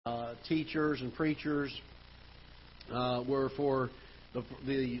teachers and preachers were for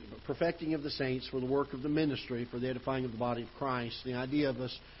the perfecting of the saints, for the work of the ministry, for the edifying of the body of Christ. The idea of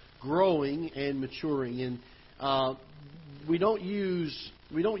us growing and maturing, and we don't use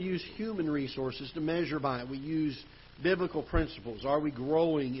human resources to measure by it. We use biblical principles. Are we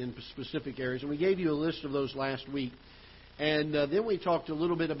growing in specific areas? And we gave you a list of those last week, and then we talked a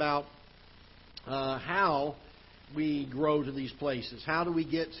little bit about how we grow to these places. How do we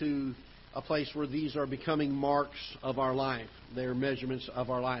get to a place where these are becoming marks of our life? They're measurements of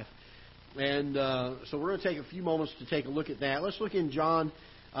our life. And so we're going to take a few moments to take a look at that. Let's look in John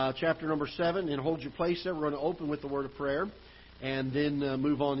chapter number 7, and hold your place there. We're going to open with the word of prayer and then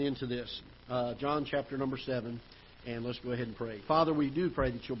move on into this. John chapter number 7, and let's go ahead and pray. Father, we do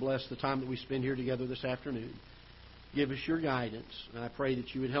pray that you'll bless the time that we spend here together this afternoon. Give us your guidance, and I pray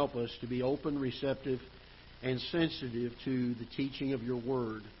that you would help us to be open, receptive, and sensitive to the teaching of your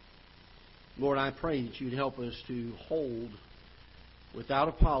word. Lord, I pray that you'd help us to hold without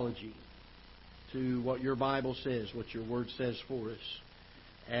apology to what your Bible says, what your word says for us.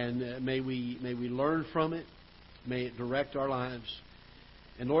 And may we learn from it. May it direct our lives.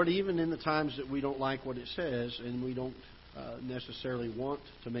 And Lord, even in the times that we don't like what it says and we don't necessarily want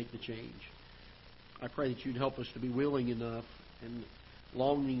to make the change, I pray that you'd help us to be willing enough and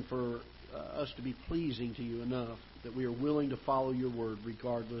longing for us to be pleasing to you enough that we are willing to follow your word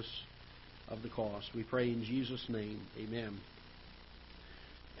regardless of the cost. We pray in Jesus' name. Amen.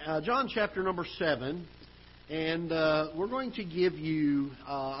 John chapter number 7, and we're going to give you,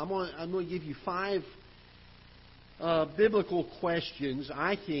 I'm going to give you 5 biblical questions,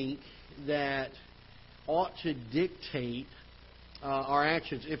 I think, that ought to dictate our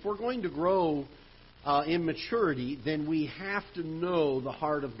actions. If we're going to grow in maturity, then we have to know the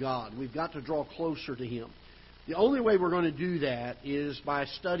heart of God. We've got to draw closer to Him. The only way we're going to do that is by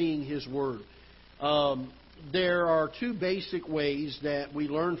studying His Word. There are 2 basic ways that we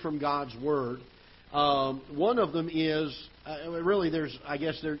learn from God's Word. One of them is,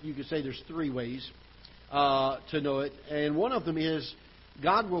 you could say there's 3 ways to know it. And one of them is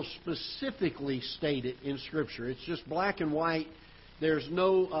God will specifically state it in Scripture. It's just black and white. There's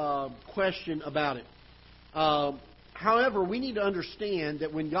no question about it. However, we need to understand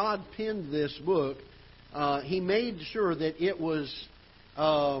that when God penned this book, He made sure that it was,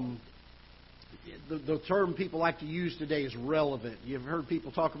 the term people like to use today is relevant. You've heard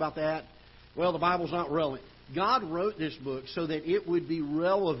people talk about that? Well, the Bible's not relevant. God wrote this book so that it would be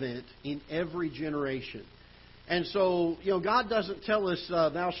relevant in every generation. And so, God doesn't tell us,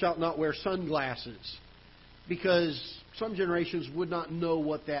 thou shalt not wear sunglasses, because some generations would not know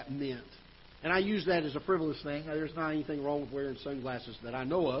what that meant. And I use that as a frivolous thing. There's not anything wrong with wearing sunglasses that I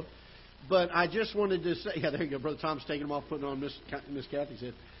know of. But I just wanted to say, there you go, Brother Tom's taking them off, putting on Miss Kathy's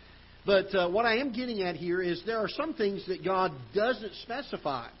head. But what I am getting at here is there are some things that God doesn't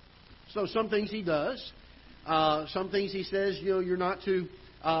specify. So some things He does. Some things He says, you're not to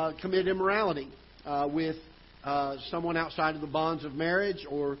commit immorality with someone outside of the bonds of marriage,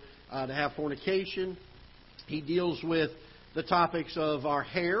 or to have fornication. He deals with the topics of our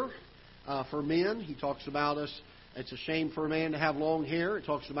hair for men. He talks about us. It's a shame for a man to have long hair. It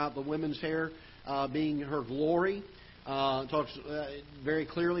talks about the women's hair being her glory. It talks very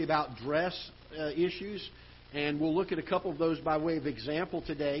clearly about dress issues. And we'll look at a couple of those by way of example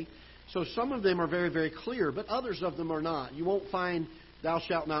today. So some of them are very, very clear, but others of them are not. You won't find thou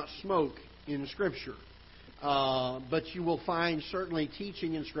shalt not smoke in Scripture. But you will find certainly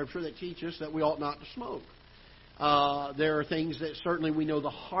teaching in Scripture that teach us that we ought not to smoke. There are things that certainly we know the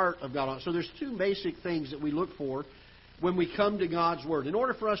heart of God on. So there's 2 basic things that we look for when we come to God's Word. In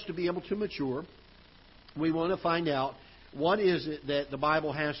order for us to be able to mature, we want to find out what is it that the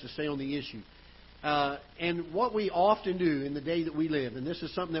Bible has to say on the issue. And what we often do in the day that we live, and this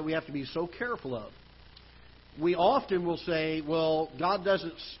is something that we have to be so careful of, we often will say, well, God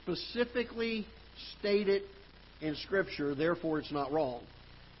doesn't specifically state it in Scripture, therefore it's not wrong.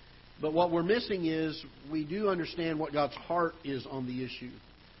 But what we're missing is we do understand what God's heart is on the issue.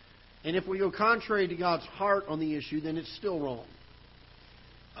 And if we go contrary to God's heart on the issue, then it's still wrong.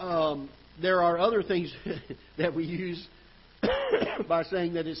 There are other things that we use by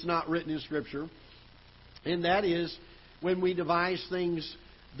saying that it's not written in Scripture. And that is when we devise things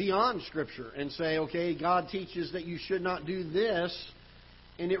beyond Scripture and say, okay, God teaches that you should not do this,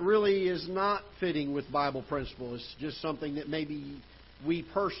 and it really is not fitting with Bible principle. It's just something that maybe we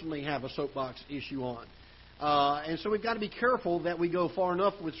personally have a soapbox issue on. And so we've got to be careful that we go far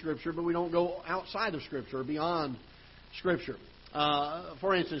enough with Scripture, but we don't go outside of Scripture or beyond Scripture.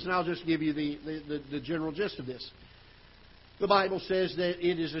 For instance, and I'll just give you the general gist of this. The Bible says that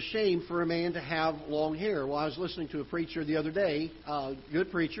it is a shame for a man to have long hair. Well, I was listening to a preacher the other day, good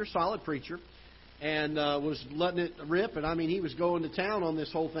preacher, solid preacher, and was letting it rip. And I mean, he was going to town on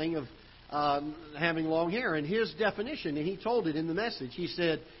this whole thing of having long hair. And his definition, and he told it in the message, he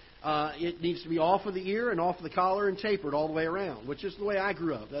said it needs to be off of the ear and off of the collar and tapered all the way around, which is the way I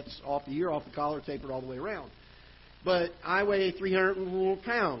grew up. That's off the ear, off the collar, tapered all the way around. But I weigh 300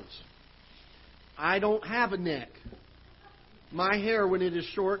 pounds. I don't have a neck. My hair, when it is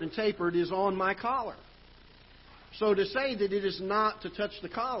short and tapered, is on my collar. So to say that it is not to touch the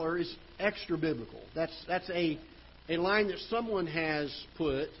collar is extra biblical. That's a line that someone has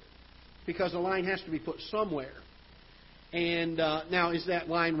put, because a line has to be put somewhere. And now, is that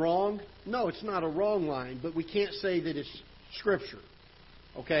line wrong? No, it's not a wrong line, but we can't say that it's Scripture.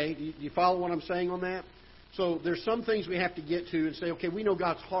 Okay? Do you follow what I'm saying on that? So there's some things we have to get to and say, okay, we know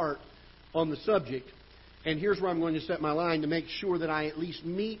God's heart on the subject, and here's where I'm going to set my line to make sure that I at least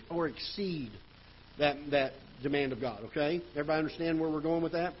meet or exceed that demand of God. Okay? Everybody understand where we're going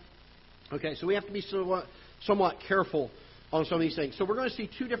with that? Okay, so we have to be somewhat careful on some of these things. So we're going to see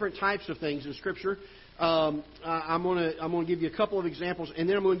two different types of things in Scripture. I'm going to give you a couple of examples, and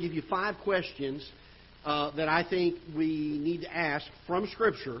then I'm going to give you 5 questions that I think we need to ask from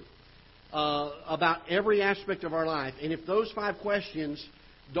Scripture about every aspect of our life. And if those 5 questions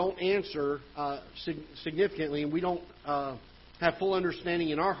don't answer significantly, and we don't have full understanding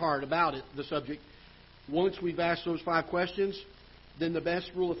in our heart about it, the subject, once we've asked those 5 questions, then the best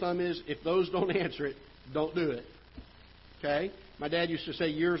rule of thumb is, if those don't answer it, don't do it. Okay? My dad used to say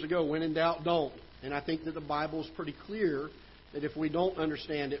years ago, when in doubt, don't. And I think that the Bible is pretty clear that if we don't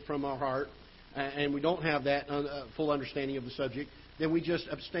understand it from our heart, and we don't have that full understanding of the subject, then we just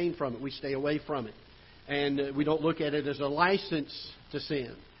abstain from it. We stay away from it. And we don't look at it as a license to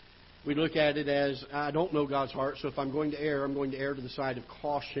sin. We look at it as, I don't know God's heart, so if I'm going to err, I'm going to err to the side of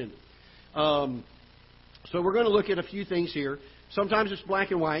caution. So we're going to look at a few things here. Sometimes it's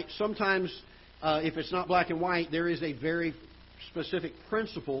black and white. Sometimes, if it's not black and white, there is a very specific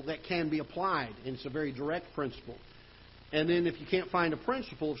principle that can be applied, and it's a very direct principle. And then if you can't find a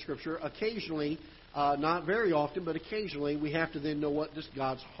principle of Scripture, occasionally, not very often, but occasionally, we have to then know, what does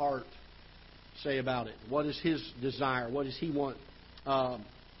God's heart say about it? What is His desire? What does He want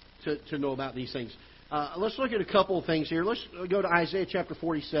to know about these things? Let's look at a couple of things here. Let's go to Isaiah chapter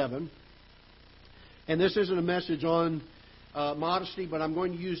 47. And this isn't a message on modesty, but I'm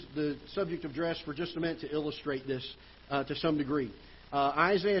going to use the subject of dress for just a minute to illustrate this to some degree.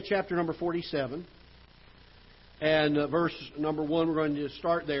 Isaiah chapter number 47 and verse number 1, we're going to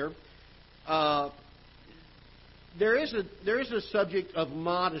start there. There is a subject of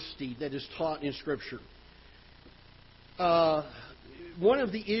modesty that is taught in Scripture. One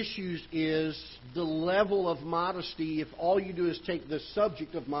of the issues is the level of modesty. If all you do is take the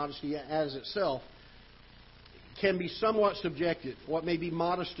subject of modesty as itself, can be somewhat subjective. What may be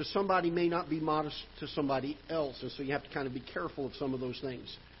modest to somebody may not be modest to somebody else. And so you have to kind of be careful of some of those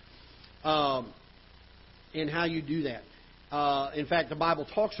things and how you do that. In fact, the Bible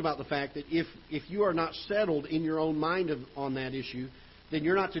talks about the fact that if you are not settled in your own mind on that issue, then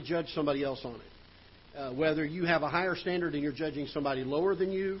you're not to judge somebody else on it. Whether you have a higher standard and you're judging somebody lower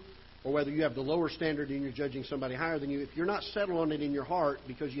than you, or whether you have the lower standard and you're judging somebody higher than you, if you're not settled on it in your heart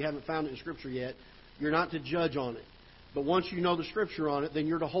because you haven't found it in Scripture yet, you're not to judge on it. But once you know the Scripture on it, then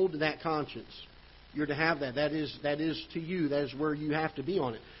you're to hold to that conscience. You're to have that. That is to you. That is where you have to be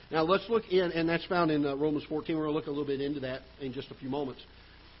on it. Now let's look in, and that's found in Romans 14. We're going to look a little bit into that in just a few moments.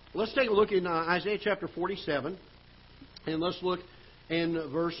 Let's take a look in Isaiah chapter 47, and let's look in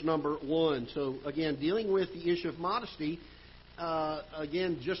verse number 1. So again, dealing with the issue of modesty,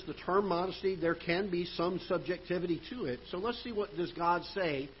 again, just the term modesty, there can be some subjectivity to it. So let's see, what does God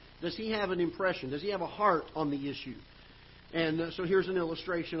say. Does He have an impression? Does He have a heart on the issue? And so here's an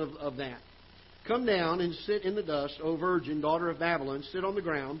illustration of that. Come down and sit in the dust, O virgin, daughter of Babylon. Sit on the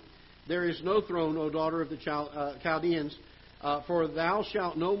ground. There is no throne, O daughter of the Chaldeans, for thou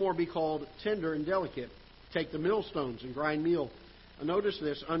shalt no more be called tender and delicate. Take the millstones and grind meal. Notice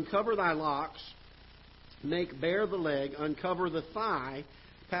this. Uncover thy locks, make bare the leg, uncover the thigh,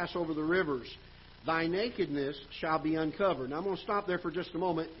 pass over the rivers. Thy nakedness shall be uncovered. Now I'm going to stop there for just a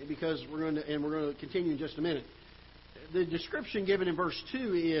moment, because we're going to continue in just a minute. The description given in verse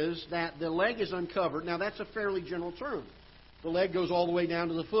 2 is that the leg is uncovered. Now that's a fairly general term. The leg goes all the way down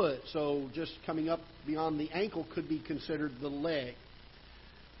to the foot, so just coming up beyond the ankle could be considered the leg.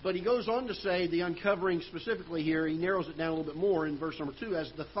 But he goes on to say the uncovering specifically here, he narrows it down a little bit more in verse number 2 as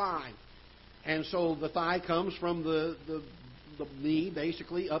the thigh. And so the thigh comes from the knee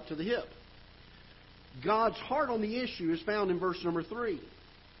basically up to the hip. God's heart on the issue is found in verse number 3.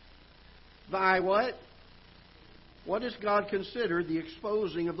 Thy what? What does God consider the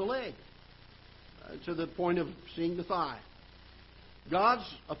exposing of the leg? To the point of seeing the thigh. God's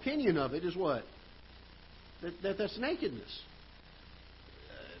opinion of it is what? That's nakedness.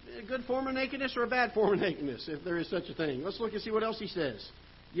 A good form of nakedness or a bad form of nakedness, if there is such a thing. Let's look and see what else he says.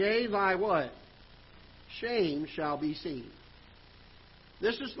 Yea, thy what? Shame shall be seen.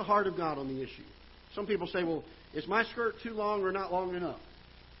 This is the heart of God on the issue. Some people say, well, is my skirt too long or not long enough?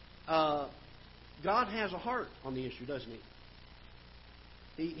 God has a heart on the issue, doesn't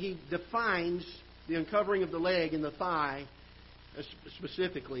he? He defines the uncovering of the leg and the thigh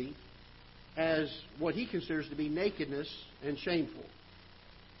specifically as what he considers to be nakedness and shameful.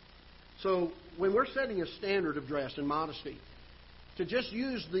 So when we're setting a standard of dress and modesty, to just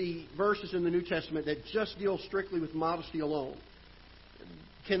use the verses in the New Testament that just deal strictly with modesty alone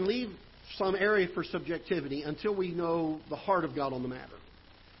can leave some area for subjectivity until we know the heart of God on the matter.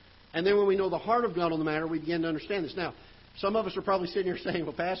 And then when we know the heart of God on the matter, we begin to understand this. Now, some of us are probably sitting here saying,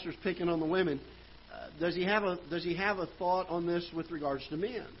 well, Pastor's picking on the women. Does he have a thought on this with regards to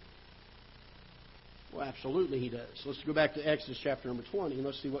men? Well, absolutely he does. Let's go back to Exodus chapter number 20, and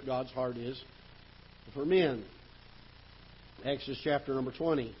let's see what God's heart is for men. Exodus chapter number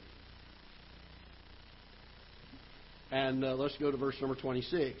 20. And let's go to verse number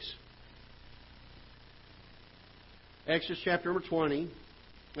 26. Exodus chapter number 20.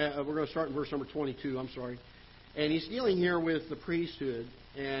 We're going to start in verse number 22, I'm sorry. And he's dealing here with the priesthood.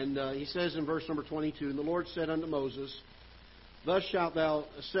 And he says in verse number 22, And the Lord said unto Moses, Thus shalt thou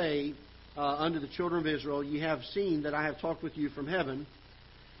say unto the children of Israel, Ye have seen that I have talked with you from heaven.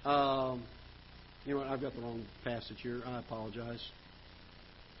 You know what, I've got the wrong passage here. I apologize.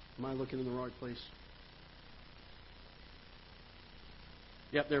 Am I looking in the right place?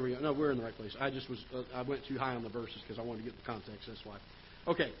 Yep, there we go. No, we're in the right place. I went too high on the verses because I wanted to get the context. That's why.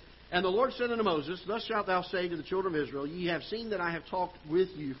 Okay. And the Lord said unto Moses, Thus shalt thou say to the children of Israel, Ye have seen that I have talked with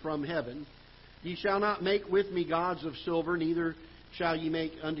you from heaven. Ye shall not make with me gods of silver, neither shall ye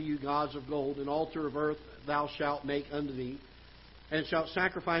make unto you gods of gold. An altar of earth thou shalt make unto thee, and shalt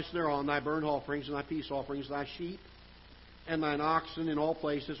sacrifice thereon thy burnt offerings and thy peace offerings, thy sheep and thine oxen in all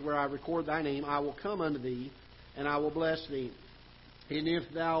places where I record thy name. I will come unto thee, and I will bless thee. And if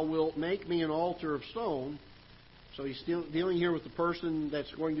thou wilt make me an altar of stone, so he's still dealing here with the person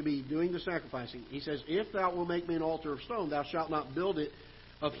that's going to be doing the sacrificing. He says, If thou wilt make me an altar of stone, thou shalt not build it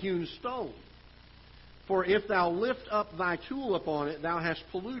of hewn stone. For if thou lift up thy tool upon it, thou hast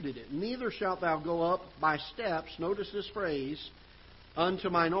polluted it. Neither shalt thou go up by steps, notice this phrase, unto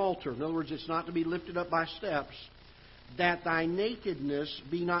mine altar. In other words, it's not to be lifted up by steps, that thy nakedness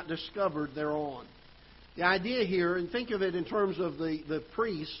be not discovered thereon. The idea here, and think of it in terms of the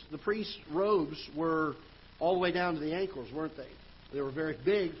priest's robes were all the way down to the ankles, weren't they? They were very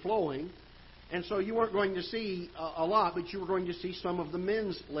big, flowing, and so you weren't going to see a lot, but you were going to see some of the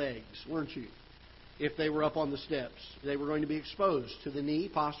men's legs, weren't you? If they were up on the steps. They were going to be exposed to the knee,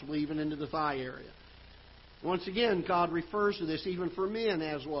 possibly even into the thigh area. Once again, God refers to this even for men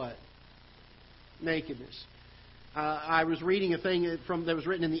as what? Nakedness. I was reading a thing that was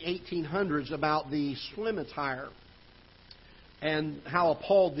written in the 1800s about the swim attire and how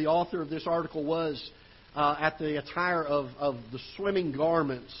appalled the author of this article was at the attire of the swimming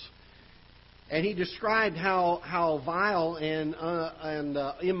garments. And he described how vile and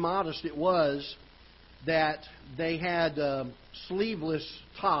immodest it was that they had sleeveless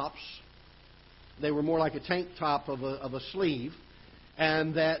tops. They were more like a tank top of a sleeve,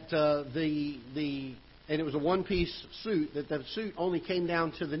 and that and it was a one-piece suit, that the suit only came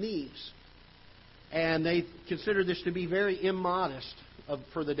down to the knees. And they considered this to be very immodest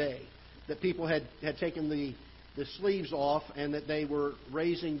for the day, that people had taken the sleeves off and that they were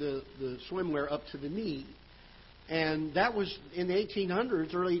raising the swimwear up to the knee. And that was in the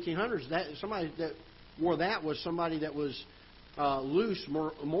 1800s, early 1800s, that somebody that wore that was somebody that was loose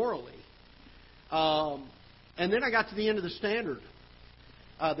morally. And then I got to the end of the standard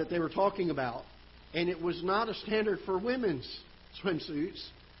that they were talking about. And it was not a standard for women's swimsuits.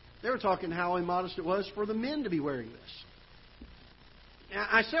 They were talking how immodest it was for the men to be wearing this. Now,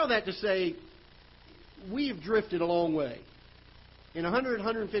 I say all that to say we've drifted a long way. In 100,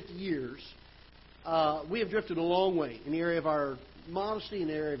 150 years, we have drifted a long way in the area of our modesty, in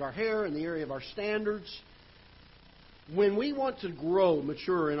the area of our hair, in the area of our standards. When we want to grow,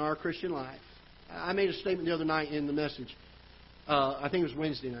 mature in our Christian life, I made a statement the other night in the message. I think it was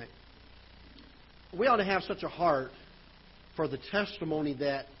Wednesday night. We ought to have such a heart for the testimony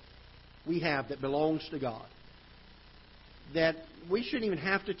that we have that belongs to God, that we shouldn't even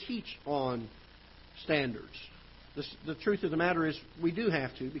have to teach on standards. The truth of the matter is we do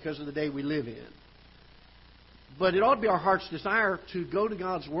have to because of the day we live in. But it ought to be our heart's desire to go to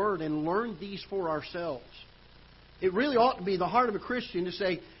God's Word and learn these for ourselves. It really ought to be the heart of a Christian to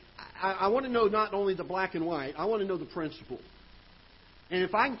say, I want to know not only the black and white, I want to know the principle. And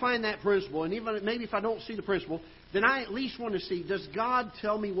if I can find that principle, and even maybe if I don't see the principle, then I at least want to see, does God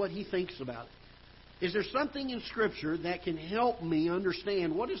tell me what He thinks about it? Is there something in Scripture that can help me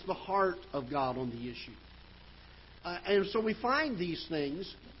understand what is the heart of God on the issue? And so we find these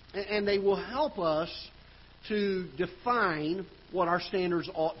things, and they will help us to define what our standards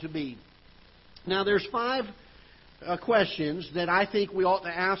ought to be. Now, there's 5 questions that I think we ought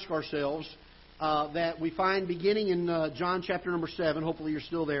to ask ourselves that we find beginning in John chapter number 7. Hopefully you're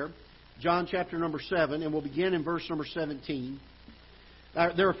still there. John chapter number 7, and we'll begin in verse number 17.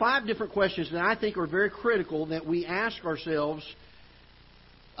 There are 5 different questions that I think are very critical that we ask ourselves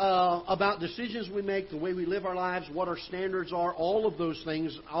about decisions we make, the way we live our lives, what our standards are. All of those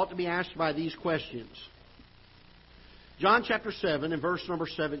things ought to be asked by these questions. John chapter 7 and verse number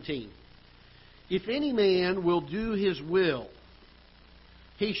 17. If any man will do his will,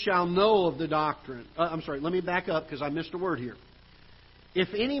 he shall know of the doctrine. Let me back up because I missed a word here. If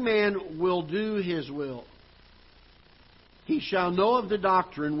any man will do his will, he shall know of the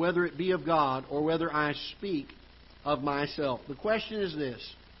doctrine, whether it be of God or whether I speak of myself. The question is this: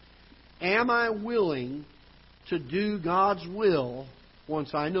 am I willing to do God's will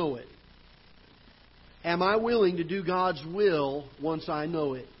once I know it? Am I willing to do God's will once I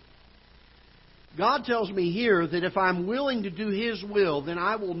know it? God tells me here that if I'm willing to do His will, then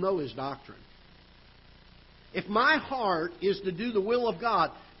I will know His doctrine. If my heart is to do the will of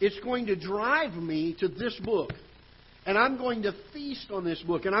God, it's going to drive me to this book. And I'm going to feast on this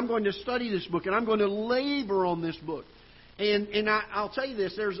book, and I'm going to study this book, and I'm going to labor on this book. And I'll tell you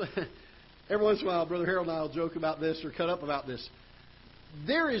this, every once in a while, Brother Harold and I will joke about this or cut up about this.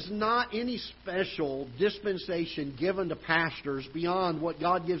 There is not any special dispensation given to pastors beyond what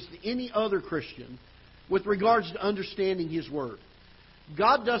God gives to any other Christian with regards to understanding His Word.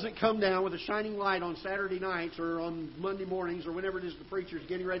 God doesn't come down with a shining light on Saturday nights or on Monday mornings or whenever it is the preacher's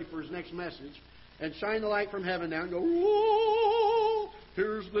getting ready for his next message and shine the light from heaven down and go, "Whoa,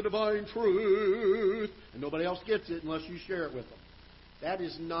 here's the divine truth." And nobody else gets it unless you share it with them. That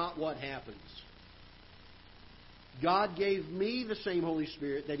is not what happens. God gave me the same Holy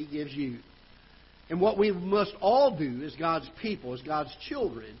Spirit that He gives you. And what we must all do as God's people, as God's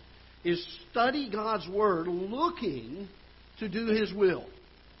children, is study God's Word looking to do His will.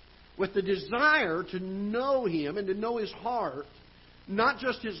 With the desire to know Him and to know His heart, not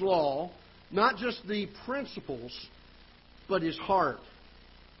just His law, not just the principles, but His heart.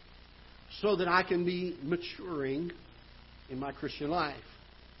 So that I can be maturing in my Christian life.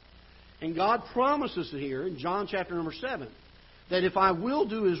 And God promises here in John chapter number 7 that if I will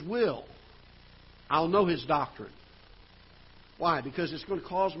do His will, I'll know His doctrine. Why? Because it's going to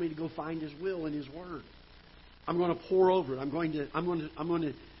cause me to go find His will in His Word. I'm going to pore over it. I'm going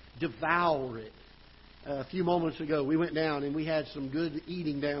to devour it. A few moments ago, we went down and we had some good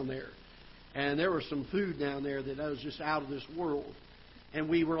eating down there. And there was some food down there that was just out of this world. And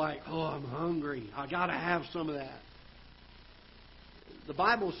we were like, "Oh, I'm hungry. I got to have some of that." The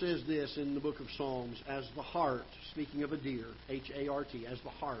Bible says this in the book of Psalms, as the hart, speaking of a deer, H-A-R-T, as the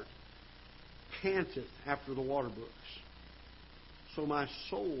hart, panteth after the water brooks, so my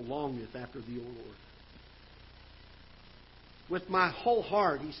soul longeth after Thee, O Lord. With my whole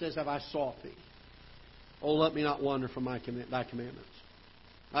heart, He says, have I sought Thee. Oh, let me not wander from Thy commandments.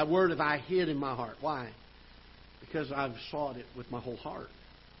 Thy word have I hid in my heart. Why? Because I've sought it with my whole heart.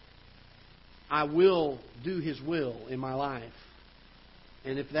 I will do His will in my life.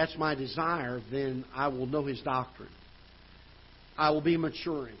 And if that's my desire, then I will know His doctrine. I will be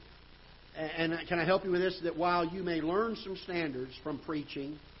maturing. And can I help you with this? That while you may learn some standards from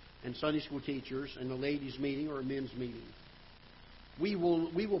preaching and Sunday school teachers and a ladies' meeting or a men's meeting, we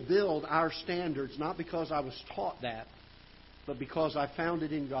will build our standards not because I was taught that, but because I found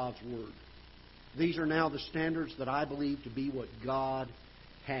it in God's Word. These are now the standards that I believe to be what God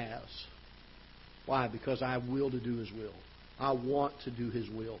has. Why? Because I will to do His will. I want to do His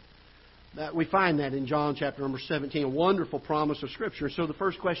will. We find that in John chapter number 17, a wonderful promise of Scripture. So the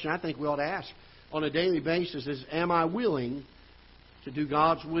first question I think we ought to ask on a daily basis is, am I willing to do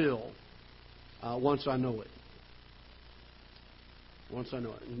God's will once I know it? Once I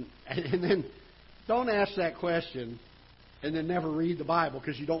know it. And then don't ask that question and then never read the Bible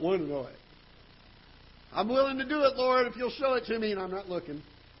because you don't want to know it. I'm willing to do it, Lord, if You'll show it to me, and I'm not looking.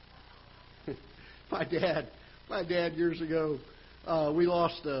 My dad years ago, we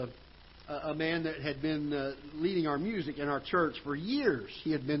lost a a man that had been leading our music in our church for years.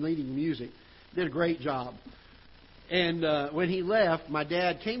 He had been leading music. Did a great job. And when he left, my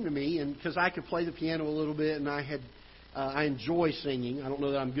dad came to me, and because I could play the piano a little bit, and I enjoy singing. I don't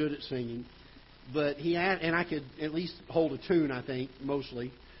know that I'm good at singing, but and I could at least hold a tune, I think,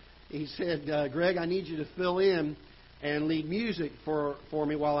 mostly. He said, Greg, I need you to fill in and lead music for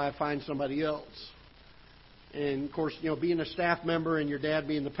me while I find somebody else. And, of course, being a staff member and your dad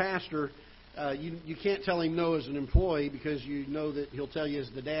being the pastor, you can't tell him no as an employee because you know that he'll tell you as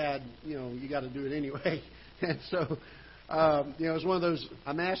the dad, you got to do it anyway. And so, it's one of those,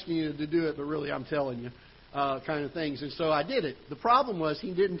 I'm asking you to do it, but really I'm telling you kind of things. And so I did it. The problem was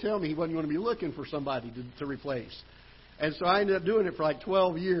he didn't tell me he wasn't going to be looking for somebody to replace. And so I ended up doing it for like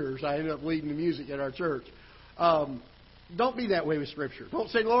 12 years. I ended up leading the music at our church. Don't be that way with Scripture. Don't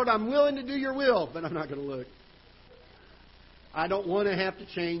say, Lord, I'm willing to do your will, but I'm not going to look. I don't want to have to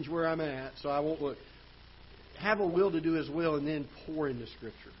change where I'm at, so I won't look. Have a will to do His will and then pour into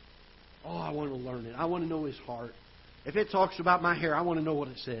Scripture. Oh, I want to learn it. I want to know His heart. If it talks about my hair, I want to know what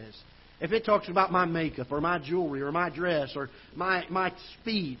it says. If it talks about my makeup or my jewelry or my dress or my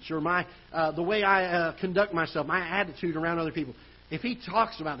speech or the way I conduct myself, my attitude around other people, if He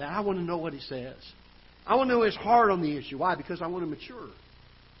talks about that, I want to know what He says. I want to know His heart on the issue. Why? Because I want to mature.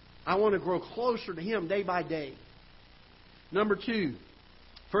 I want to grow closer to Him day by day. Number 2,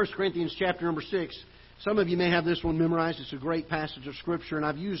 1 Corinthians chapter number 6. Some of you may have this one memorized. It's a great passage of Scripture, and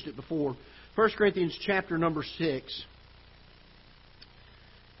I've used it before. 1 Corinthians chapter number 6.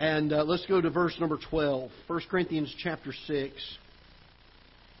 And let's go to verse number 12. 1 Corinthians chapter 6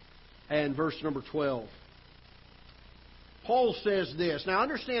 and verse number 12. Paul says this. Now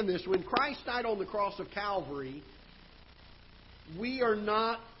understand this. When Christ died on the cross of Calvary, we are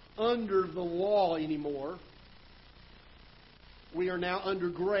not under the law anymore. We are now under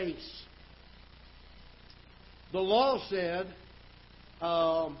grace. The law said,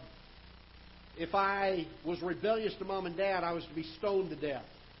 if I was rebellious to mom and dad, I was to be stoned to death.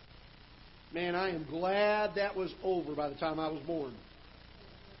 Man, I am glad that was over by the time I was born.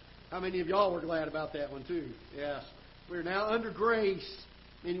 How many of y'all were glad about that one too? Yes. We're now under grace,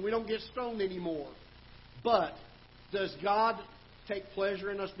 meaning we don't get stoned anymore. But does God take pleasure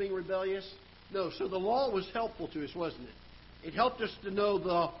in us being rebellious? No. So the law was helpful to us, wasn't it? It helped us to know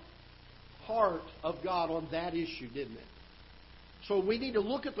the heart of God on that issue, didn't it? So we need to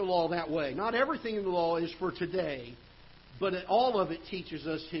look at the law that way. Not everything in the law is for today, but all of it teaches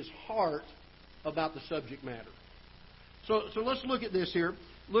us His heart about the subject matter. So let's look at this here.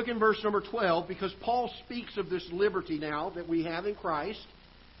 Look in verse number 12, because Paul speaks of this liberty now that we have in Christ.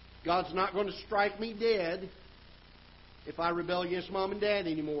 God's not going to strike me dead if I rebel against mom and dad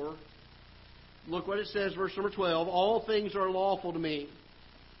anymore. Look what it says, verse number 12. All things are lawful to me.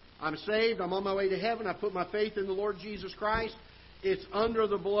 I'm saved. I'm on my way to heaven. I put my faith in the Lord Jesus Christ. It's under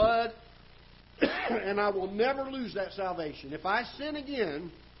the blood, and I will never lose that salvation. If I sin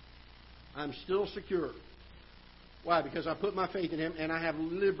again, I'm still secure. Why? Because I put my faith in Him, and I have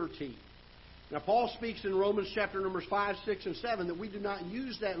liberty. Now, Paul speaks in Romans chapter numbers 5, 6, and 7 that we do not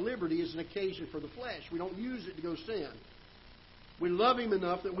use that liberty as an occasion for the flesh. We don't use it to go sin. We love Him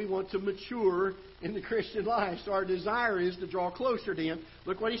enough that we want to mature in the Christian life. So our desire is to draw closer to Him.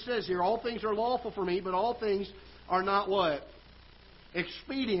 Look what he says here. All things are lawful for me, but all things are not what?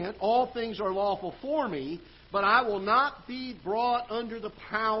 Expedient. All things are lawful for me, but I will not be brought under the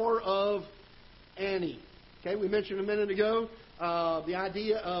power of any. Okay, we mentioned a minute ago the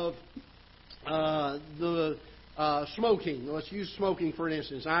idea of smoking. Let's use smoking for an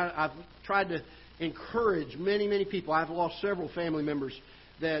instance. I've tried to encourage many people. I've lost several family members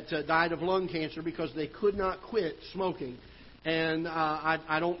that died of lung cancer because they could not quit smoking. And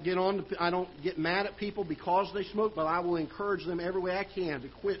I don't get mad at people because they smoke, but I will encourage them every way I can to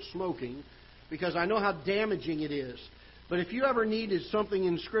quit smoking because I know how damaging it is. But if you ever needed something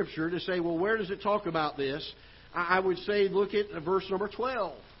in Scripture to say, well, where does it talk about this? I would say look at verse number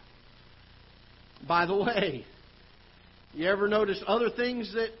 12. By the way, you ever notice other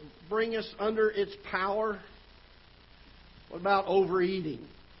things that bring us under its power? What about overeating?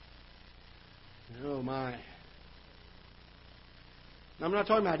 Oh, my. Now, I'm not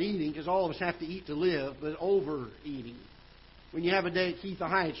talking about eating because all of us have to eat to live, but overeating. When you have a day at Ketha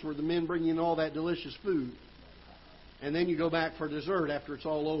Heights where the men bring in all that delicious food, and then you go back for dessert after it's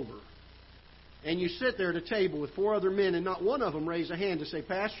all over. And you sit there at a table with 4 other men, and not one of them raise a hand to say,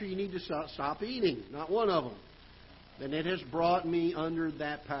 Pastor, you need to stop eating. Not one of them. Then it has brought me under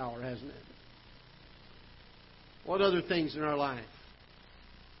that power, hasn't it? What other things in our life?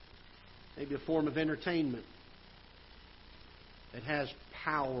 Maybe a form of entertainment that has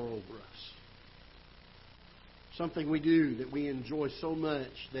power over us. Something we do that we enjoy so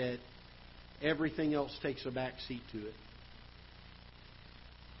much that everything else takes a back seat to it.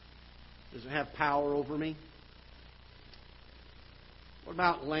 Does it have power over me? What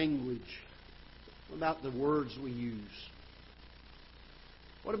about language? What about the words we use?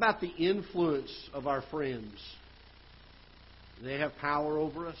 What about the influence of our friends? Do they have power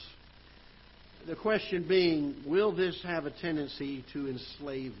over us? The question being, will this have a tendency to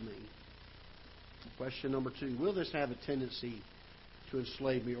enslave me? Question number 2, will this have a tendency to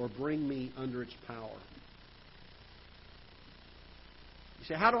enslave me or bring me under its power? You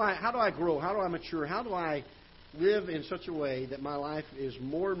say, how do I grow? How do I mature? How do I live in such a way that my life is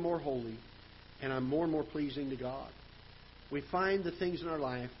more and more holy and I'm more and more pleasing to God? We find the things in our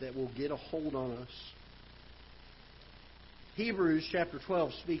life that will get a hold on us. Hebrews chapter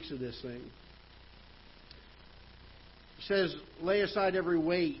 12 speaks of this thing. It says, lay aside every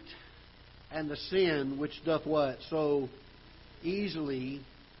weight and the sin which doth what? So easily,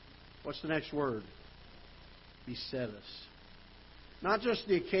 what's the next word? Beset us. Not just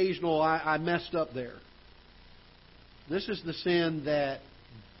the occasional, I messed up there. This is the sin that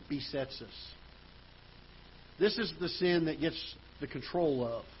besets us. This is the sin that gets the control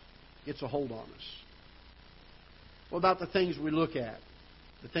of, gets a hold on us. What about the things we look at,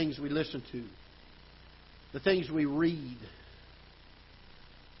 the things we listen to, the things we read?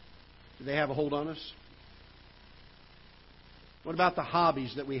 Do they have a hold on us? What about the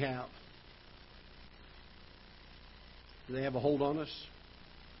hobbies that we have? Do they have a hold on us?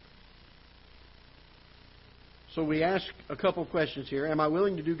 So we ask a couple of questions here. Am I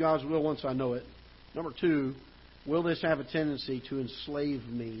willing to do God's will once I know it? Number 2, will this have a tendency to enslave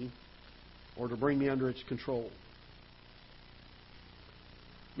me or to bring me under its control?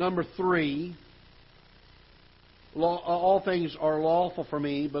 Number 3, all things are lawful for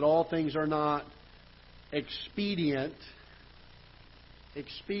me, but all things are not expedient.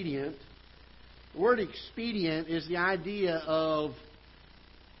 Expedient. The word expedient is the idea of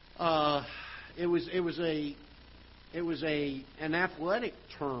it was an athletic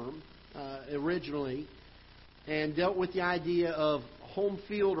term originally, and dealt with the idea of home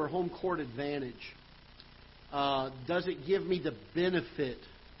field or home court advantage. Does it give me the benefit?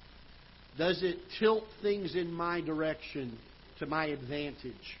 Does it tilt things in my direction to my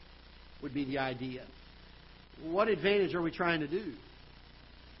advantage? Would be the idea. What advantage are we trying to do?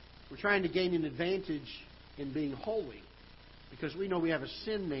 We're trying to gain an advantage in being holy, because we know we have a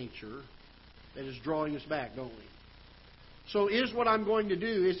sin nature that is drawing us back, don't we? So is what I'm going to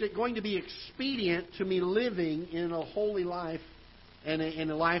do, is it going to be expedient to me living in a holy life and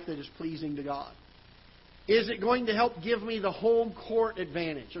in a life that is pleasing to God? Is it going to help give me the home court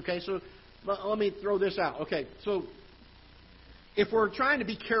advantage? Okay, so let me throw this out. Okay, so if we're trying to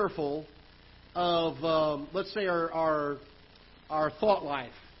be careful of, let's say, our thought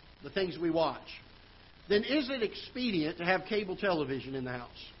life, the things we watch, then is it expedient to have cable television in the house?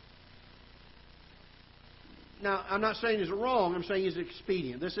 Now, I'm not saying is it wrong. I'm saying is it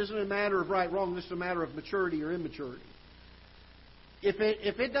expedient. This isn't a matter of right, wrong. This is a matter of maturity or immaturity. If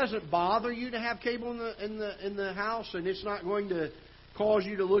it doesn't bother you to have cable in the house, and it's not going to cause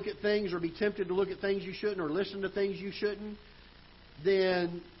you to look at things or be tempted to look at things you shouldn't or listen to things you shouldn't,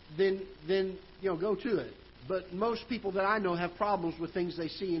 then go to it. But most people that I know have problems with things they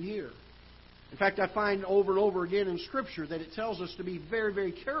see and hear. In fact, I find over and over again in Scripture that it tells us to be very,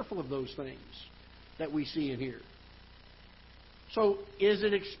 very careful of those things that we see and hear. So, is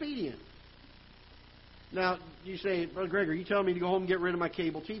it expedient? Now, you say, Brother Greg, are you telling me to go home and get rid of my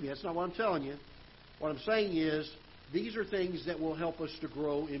cable TV? That's not what I'm telling you. What I'm saying is, these are things that will help us to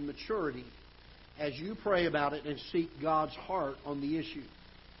grow in maturity as you pray about it and seek God's heart on the issue.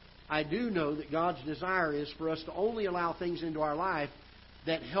 I do know that God's desire is for us to only allow things into our life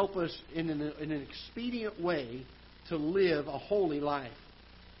that help us in an expedient way to live a holy life.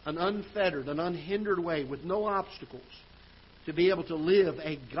 An unfettered, an unhindered way with no obstacles to be able to live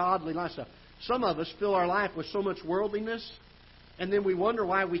a godly lifestyle. Some of us fill our life with so much worldliness, and then we wonder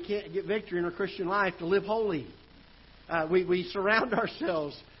why we can't get victory in our Christian life to live holy. We surround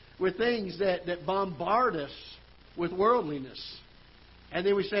ourselves with things that bombard us with worldliness. And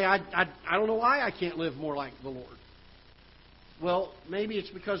then we say, I don't know why I can't live more like the Lord. Well, maybe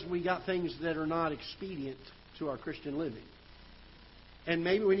it's because we got things that are not expedient to our Christian living. And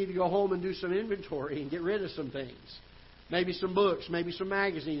maybe we need to go home and do some inventory and get rid of some things. Maybe some books, maybe some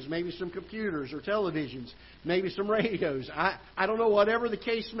magazines, maybe some computers or televisions, maybe some radios. I don't know, whatever the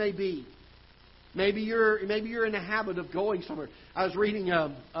case may be. Maybe you're in the habit of going somewhere. I was reading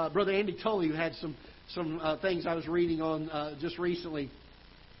Brother Andy Tully, who had some things I was reading on just recently.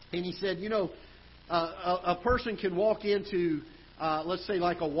 And he said, a person can walk into, let's say,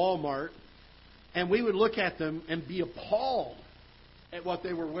 like a Walmart, and we would look at them and be appalled at what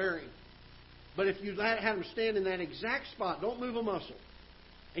they were wearing. But if you had them stand in that exact spot, don't move a muscle,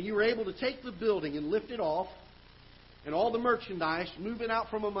 and you were able to take the building and lift it off, and all the merchandise, move it out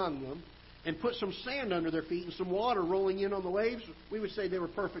from among them, and put some sand under their feet and some water rolling in on the waves, we would say they were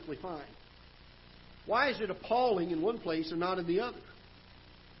perfectly fine. Why is it appalling in one place and not in the other?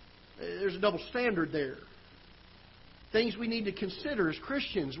 There's a double standard there. Things we need to consider as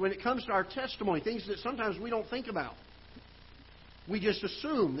Christians when it comes to our testimony, things that sometimes we don't think about. We just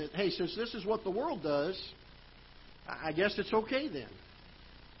assume that, hey, since this is what the world does, I guess it's okay then.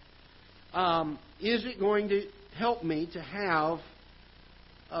 Is it going to help me to have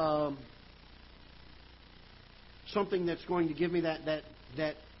something that's going to give me that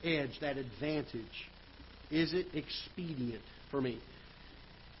edge, that advantage? Is it expedient for me?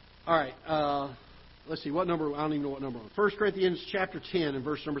 All right, let's see, what number? I don't even know what number. 1 Corinthians chapter 10 and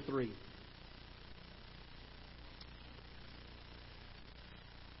verse number 3.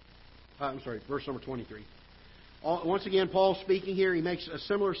 Verse number 23. Once again, Paul speaking here, he makes a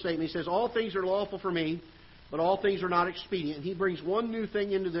similar statement. He says, all things are lawful for me, but all things are not expedient. And he brings one new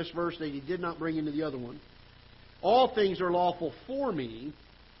thing into this verse that he did not bring into the other one. All things are lawful for me,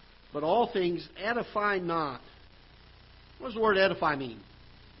 but all things edify not. What does the word edify mean?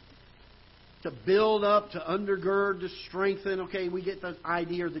 To build up, to undergird, to strengthen. Okay, we get the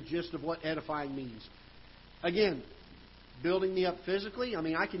idea or the gist of what edifying means. Again, building me up physically,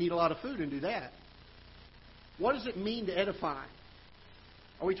 I can eat a lot of food and do that. What does it mean to edify?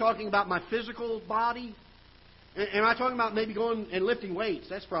 Are we talking about my physical body? Am I talking about maybe going and lifting weights?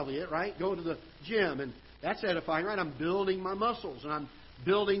 That's probably it, right? Going to the gym, and that's edifying, right? I'm building my muscles, and I'm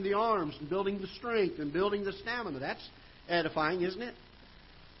building the arms, and building the strength, and building the stamina. That's edifying, isn't it?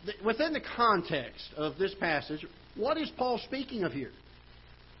 Within the context of this passage, what is Paul speaking of here?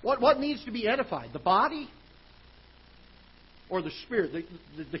 What needs to be edified? The body? Or the spirit?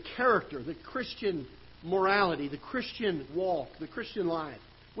 The character? The Christian morality? The Christian walk? The Christian life?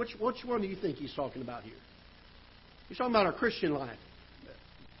 Which one do you think he's talking about here? He's talking about our Christian life.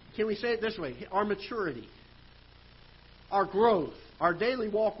 Can we say it this way? Our maturity. Our growth. Our daily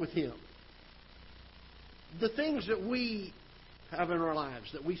walk with Him. The things that we have in our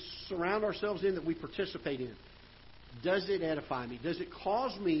lives, that we surround ourselves in, that we participate in, does it edify me? Does it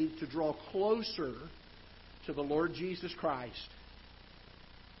cause me to draw closer to the Lord Jesus Christ?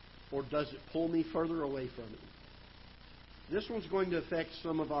 Or does it pull me further away from Him? This one's going to affect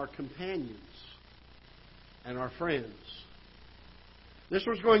some of our companions and our friends. This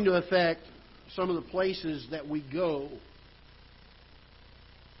one's going to affect some of the places that we go,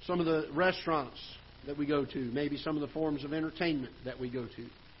 some of the restaurants that we go to, maybe some of the forms of entertainment that we go to.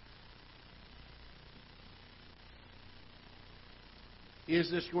 Is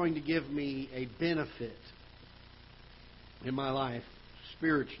this going to give me a benefit in my life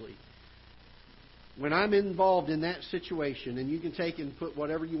spiritually? When I'm involved in that situation, and you can take and put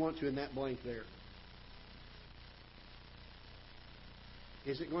whatever you want to in that blank there,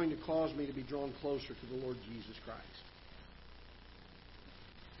 is it going to cause me to be drawn closer to the Lord Jesus Christ?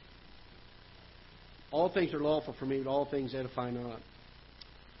 All things are lawful for me, but all things edify not.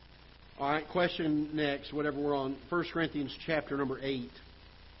 All right, question next, whatever we're on. 1 Corinthians chapter number 8.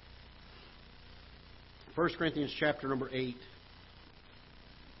 1 Corinthians chapter number 8.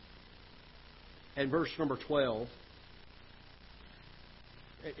 And verse number 12.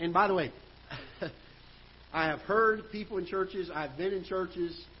 And by the way, I have heard people in churches, I've been in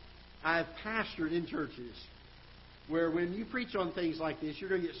churches, I've pastored in churches, where when you preach on things like this, you're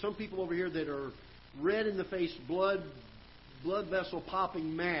going to get some people over here that are red in the face, blood vessel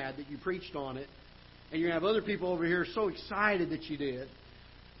popping mad that you preached on it. And you have other people over here so excited that you did.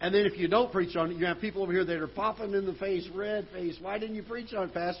 And then if you don't preach on it, you have people over here that are popping in the face, red face. Why didn't you preach on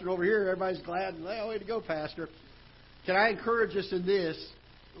it, Pastor? And over here, everybody's glad. And, way to go, Pastor. Can I encourage us in this?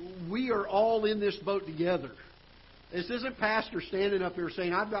 We are all in this boat together. This isn't Pastor standing up here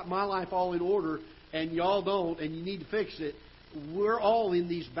saying, I've got my life all in order and y'all don't and you need to fix it. We're all in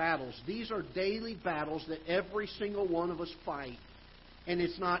these battles. These are daily battles that every single one of us fight. And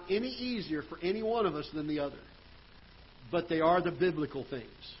it's not any easier for any one of us than the other. But they are the biblical things.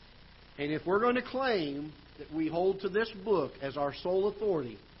 And if we're going to claim that we hold to this book as our sole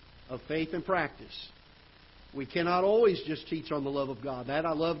authority of faith and practice, we cannot always just teach on the love of God. That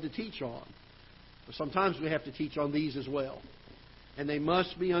I love to teach on. But sometimes we have to teach on these as well. And they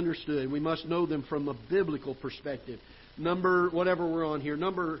must be understood. We must know them from a biblical perspective. Number, whatever we're on here,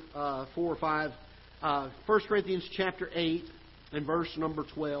 number 4 or 5, 1 Corinthians chapter 8 in verse number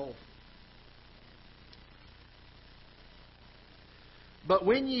 12. But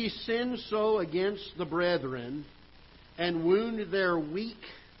when ye sin so against the brethren, and wound their weak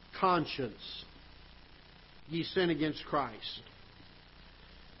conscience, ye sin against Christ.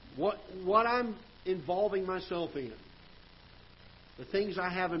 What I'm involving myself in, the things I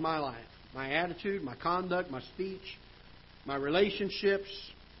have in my life, my attitude, my conduct, my speech, my relationships,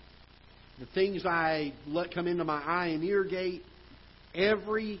 the things I let come into my eye and ear gate,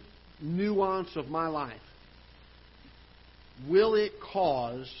 every nuance of my life, will it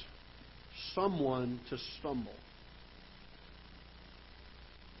cause someone to stumble?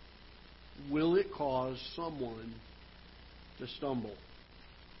 Will it cause someone to stumble?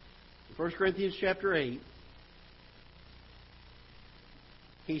 In 1 Corinthians chapter 8,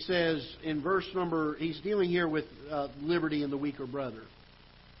 he says in verse number, he's dealing here with liberty in the weaker brother.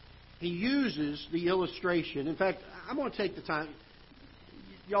 He uses the illustration. In fact, I'm going to take the time.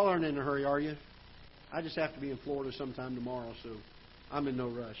 Y'all aren't in a hurry, are you? I just have to be in Florida sometime tomorrow, so I'm in no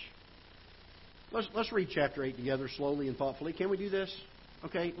rush. Let's read chapter 8 together slowly and thoughtfully. Can we do this?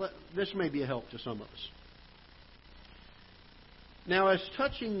 Okay, this may be a help to some of us. Now, as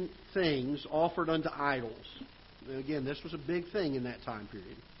touching things offered unto idols, again, this was a big thing in that time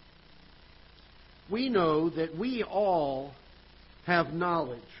period. We know that we all have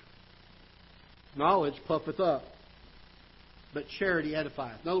knowledge. Knowledge puffeth up, but charity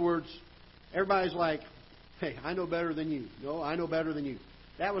edifieth. In other words, everybody's like, hey, I know better than you. No, I know better than you.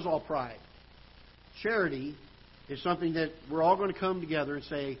 That was all pride. Charity is something that we're all going to come together and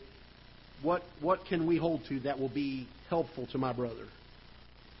say, what can we hold to that will be helpful to my brother?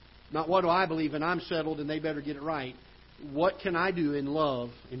 Not what do I believe and I'm settled and they better get it right. What can I do in love,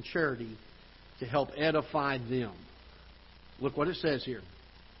 in charity, to help edify them? Look what it says here.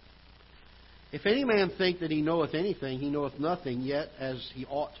 If any man think that he knoweth anything, he knoweth nothing yet as he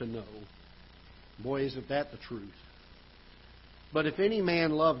ought to know. Boy, isn't that the truth. But if any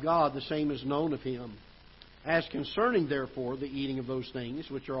man love God, the same is known of him. As concerning, therefore, the eating of those things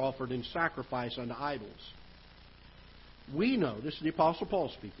which are offered in sacrifice unto idols, we know, this is the Apostle Paul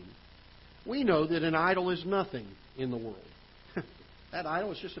speaking, we know that an idol is nothing in the world. That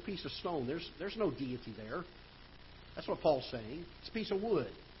idol is just a piece of stone. There's no deity there. That's what Paul's saying. It's a piece of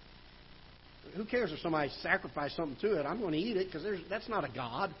wood. Who cares if somebody sacrificed something to it? I'm going to eat it because that's not a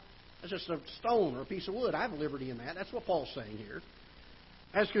god. That's just a stone or a piece of wood. I have liberty in that. That's what Paul's saying here.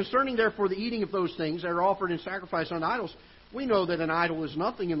 As concerning, therefore, the eating of those things that are offered in sacrifice unto idols, we know that an idol is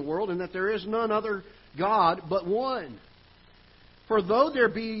nothing in the world, and that there is none other God but one. For though there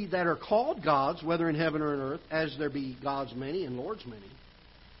be that are called gods, whether in heaven or in earth, as there be gods many and lords many,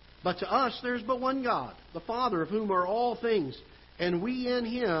 but to us there is but one God, the Father, of whom are all things, and we in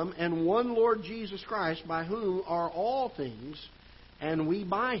Him, and one Lord Jesus Christ, by whom are all things, and we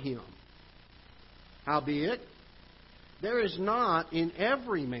by Him. Howbeit, there is not in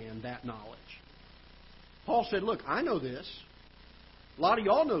every man that knowledge. Paul said, look, I know this. A lot of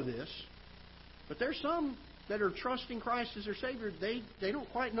y'all know this. But there's some that are trusting Christ as their Savior. They don't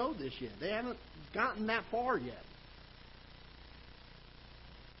quite know this yet. They haven't gotten that far yet.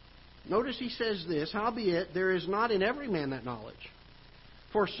 Notice he says this, howbeit, there is not in every man that knowledge.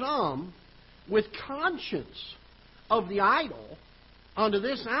 For some, with conscience of the idol, unto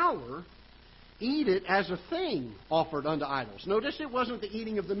this hour, eat it as a thing offered unto idols. Notice it wasn't the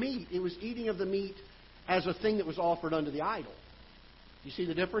eating of the meat. It was eating of the meat as a thing that was offered unto the idol. You see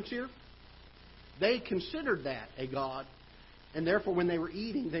the difference here? They considered that a god. And therefore, when they were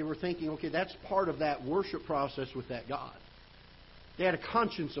eating, they were thinking, okay, that's part of that worship process with that god. They had a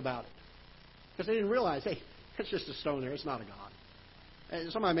conscience about it. Because they didn't realize, hey, it's just a stone there. It's not a god.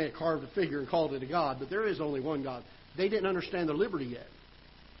 And somebody may have carved a figure and called it a god, but there is only one God. They didn't understand their liberty yet.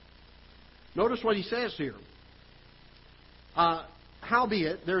 Notice what he says here.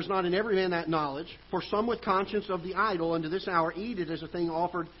 Howbeit, there is not in every man that knowledge, for some with conscience of the idol unto this hour eat it as a thing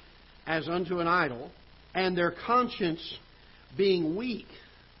offered as unto an idol, and their conscience being weak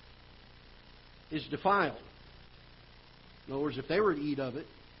is defiled. In other words, if they were to eat of it,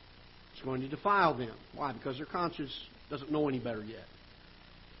 it's going to defile them. Why? Because their conscience doesn't know any better yet.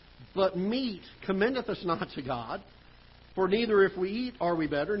 But meat commendeth us not to God, for neither if we eat are we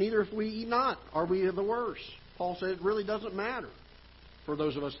better, neither if we eat not are we the worse. Paul said it really doesn't matter for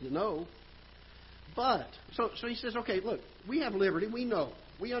those of us that know. But, so he says, okay, look, we have liberty, we know,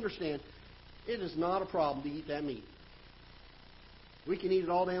 we understand. It is not a problem to eat that meat. We can eat it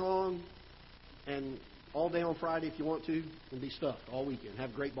all day long, and all day on Friday if you want to, and be stuffed all weekend,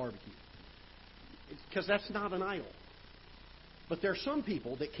 have great barbecue. Because that's not an idol. But there are some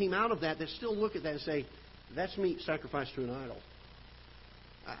people that came out of that still look at that and say, that's meat sacrificed to an idol.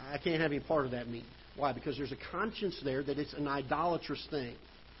 I can't have any part of that meat. Why? Because there's a conscience there that it's an idolatrous thing.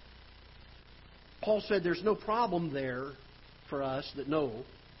 Paul said there's no problem there for us that know,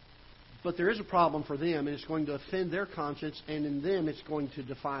 but there is a problem for them, and it's going to offend their conscience, and in them it's going to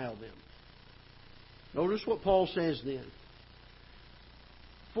defile them. Notice what Paul says then.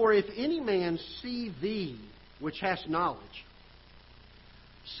 For if any man see thee, which hast knowledge,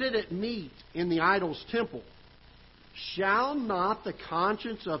 sit at meat in the idol's temple, shall not the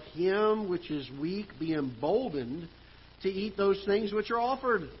conscience of him which is weak be emboldened to eat those things which are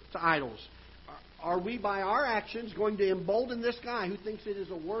offered to idols? Are we, by our actions, going to embolden this guy who thinks it is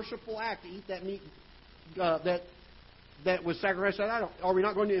a worshipful act to eat that meat that was sacrificed to that idol? Are we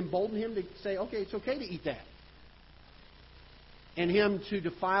not going to embolden him to say, okay, it's okay to eat that? And him to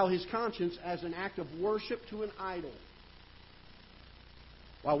defile his conscience as an act of worship to an idol?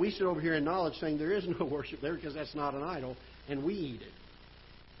 While we sit over here in knowledge saying there is no worship there because that's not an idol, and we eat it.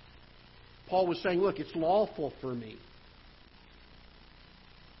 Paul was saying, look, it's lawful for me.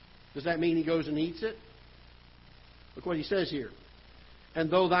 Does that mean he goes and eats it? Look what he says here.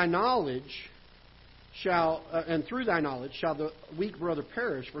 And though thy knowledge and through thy knowledge shall the weak brother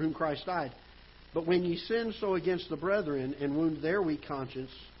perish for whom Christ died. But when ye sin so against the brethren and wound their weak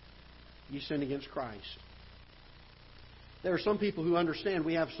conscience, ye sin against Christ. There are some people who understand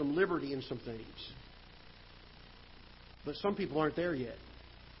we have some liberty in some things. But some people aren't there yet.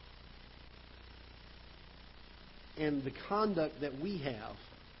 And the conduct that we have,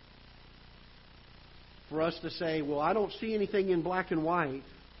 for us to say, well, I don't see anything in black and white,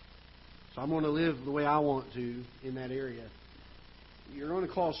 so I'm going to live the way I want to in that area, you're going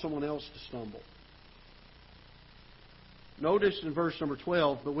to cause someone else to stumble. Notice in verse number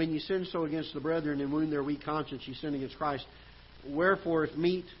 12, but when ye sin so against the brethren and wound their weak conscience, ye sin against Christ. Wherefore, if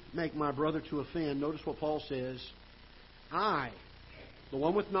meat make my brother to offend, notice what Paul says, I, the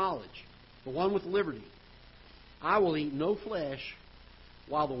one with knowledge, the one with liberty, I will eat no flesh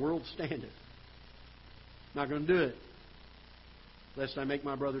while the world standeth. Not going to do it, lest I make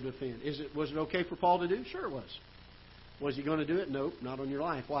my brother to offend. Was it okay for Paul to do? Sure it was. Was he going to do it? Nope, not on your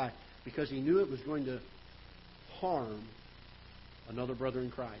life. Why? Because he knew it was going to harm another brother in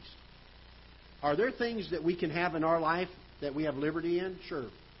Christ. Are there things that we can have in our life that we have liberty in? Sure.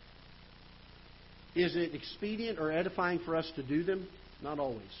 Is it expedient or edifying for us to do them? Not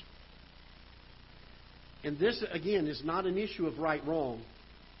always. And this, again, is not an issue of right-wrong.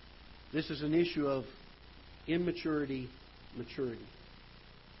 This is an issue of immaturity, maturity.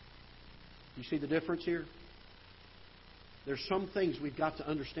 You see the difference here? There's some things we've got to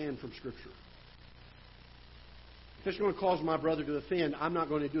understand from Scripture. If it's going to cause my brother to offend, I'm not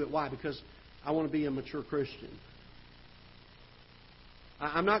going to do it. Why? Because I want to be a mature Christian.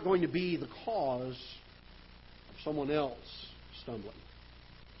 I'm not going to be the cause of someone else stumbling.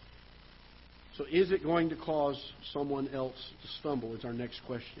 So is it going to cause someone else to stumble is our next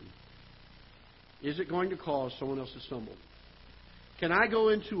question. Is it going to cause someone else to stumble? Can I go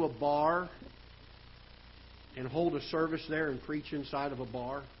into a bar and hold a service there and preach inside of a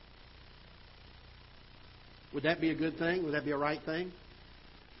bar? Would that be a good thing? Would that be a right thing?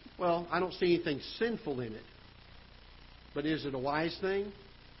 Well, I don't see anything sinful in it. But is it a wise thing?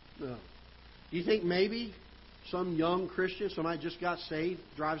 No. Do you think maybe some young Christian, somebody just got saved,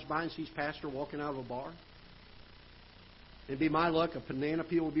 drives by and sees pastor walking out of a bar? It'd be my luck, a banana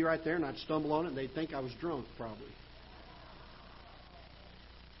peel would be right there, and I'd stumble on it, and they'd think I was drunk, probably.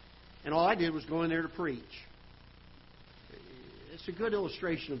 And all I did was go in there to preach. It's a good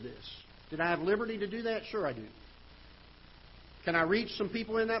illustration of this. Did I have liberty to do that? Sure I do. Can I reach some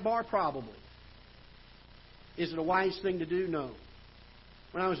people in that bar? Probably. Is it a wise thing to do? No.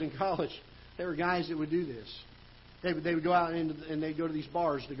 When I was in college, there were guys that would do this. They would go out and they'd go to these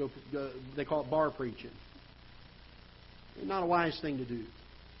bars to go. They call it bar preaching. It's not a wise thing to do.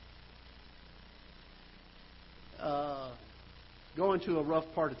 Go into a rough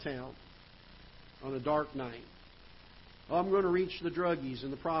part of town on a dark night. Oh, I'm going to reach the druggies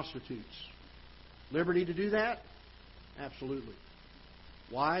and the prostitutes. Liberty to do that? Absolutely.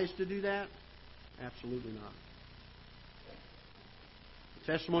 Wise to do that? Absolutely not.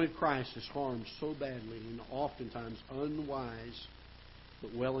 The testimony of Christ is harmed so badly in oftentimes unwise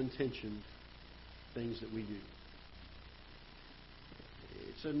but well-intentioned things that we do.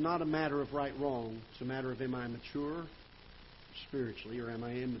 It's not a matter of right-wrong. It's a matter of am I mature spiritually or am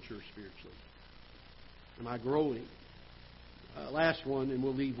I immature spiritually? Am I growing? Last one, and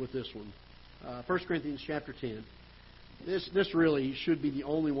we'll leave with this one. 1 Corinthians chapter 10. This really should be the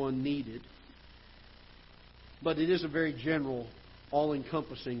only one needed. But it is a very general,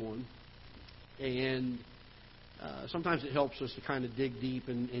 all-encompassing one. And sometimes it helps us to kind of dig deep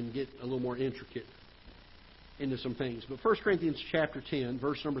and get a little more intricate into some things. But 1 Corinthians chapter 10,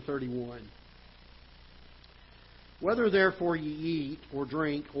 verse number 31. Whether therefore ye eat or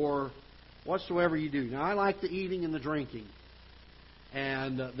drink or whatsoever you do. Now, I like the eating and the drinking.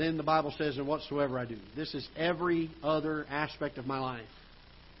 And then the Bible says, and whatsoever I do. This is every other aspect of my life.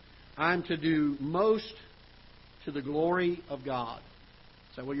 I'm to do most to the glory of God.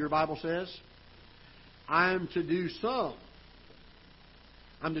 Is that what your Bible says? I'm to do some.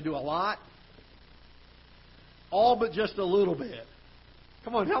 I'm to do a lot. All but just a little bit.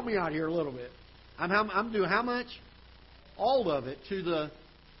 Come on, help me out here a little bit. I'm doing how much? All of it to the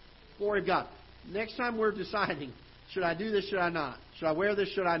glory of God. Next time we're deciding, should I do this, should I not? Should I wear this,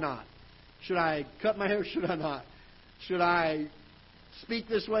 should I not? Should I cut my hair, should I not? Should I speak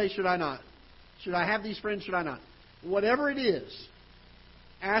this way, should I not? Should I have these friends, should I not? Whatever it is,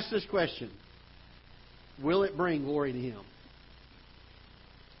 ask this question. Will it bring glory to Him?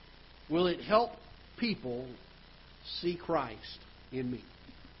 Will it help people see Christ in me?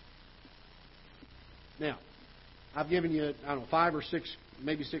 Now, I've given you, 5 or 6,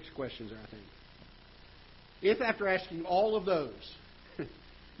 maybe 6 questions there, I think. If after asking all of those,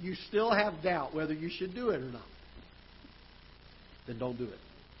 you still have doubt whether you should do it or not, then don't do it.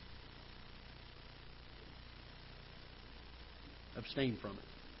 Abstain from it.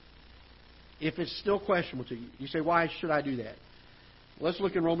 If it's still questionable to you, you say, why should I do that? Let's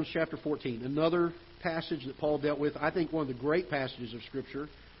look in Romans chapter 14, another passage that Paul dealt with. I think one of the great passages of Scripture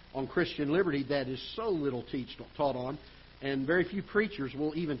on Christian liberty that is so little taught on, and very few preachers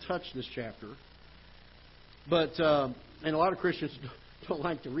will even touch this chapter. But and a lot of Christians don't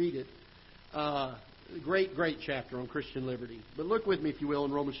like to read it. Great chapter on Christian liberty. But look with me, if you will,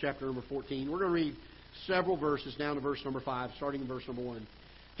 in Romans chapter number 14. We're going to read several verses down to verse number 5, starting in verse number 1.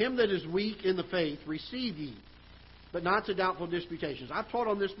 Him that is weak in the faith receive ye, but not to doubtful disputations. I've taught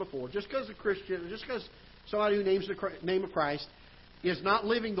on this before. Just because a Christian, just because somebody who names the name of Christ is not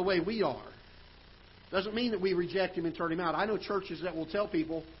living the way we are, doesn't mean that we reject him and turn him out. I know churches that will tell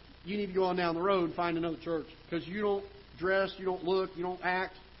people, you need to go on down the road and find another church because you don't dress, you don't look, you don't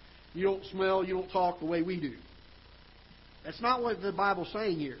act, you don't smell, you don't talk the way we do. That's not what the Bible's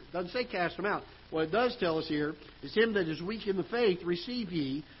saying here. It doesn't say cast them out. What it does tell us here is him that is weak in the faith receive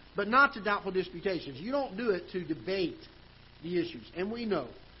ye, but not to doubtful disputations. You don't do it to debate the issues. And we know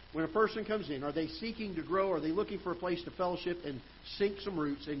when a person comes in, are they seeking to grow? Are they looking for a place to fellowship and sink some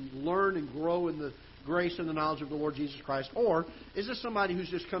roots and learn and grow in the grace and the knowledge of the Lord Jesus Christ? Or is this somebody who's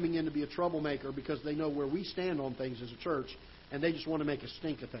just coming in to be a troublemaker because they know where we stand on things as a church and they just want to make a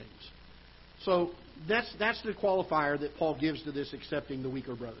stink of things? So that's the qualifier that Paul gives to this accepting the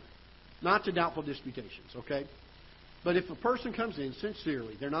weaker brother. Not to doubtful disputations, okay? But if a person comes in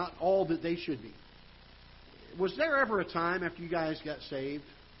sincerely, they're not all that they should be. Was there ever a time after you guys got saved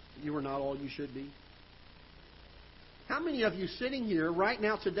you were not all you should be? How many of you sitting here right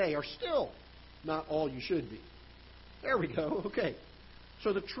now today are still not all you should be? There we go, okay.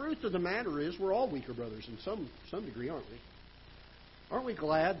 So the truth of the matter is we're all weaker brothers in some degree, aren't we? Aren't we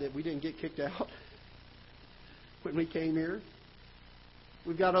glad that we didn't get kicked out when we came here?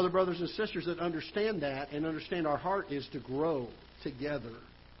 We've got other brothers and sisters that understand that and understand our heart is to grow together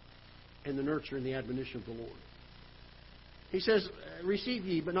in the nurture and the admonition of the Lord. He says, receive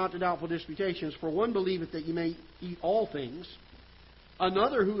ye, but not to doubtful disputations, for one believeth that ye may eat all things.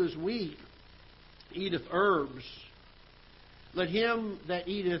 Another who is weak eateth herbs. Let not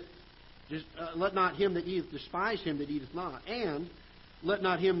him that eateth despise him that eateth not. And let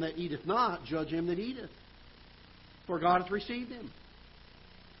not him that eateth not judge him that eateth. For God hath received him.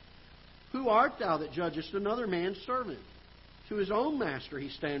 Who art thou that judgest another man's servant? To his own master he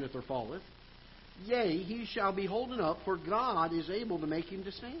standeth or falleth. Yea, he shall be holden up, for God is able to make him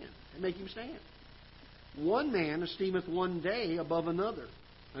stand. One man esteemeth one day above another.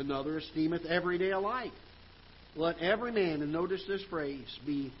 Another esteemeth every day alike. Let every man, and notice this phrase,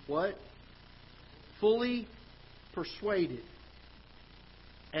 be what? Fully persuaded,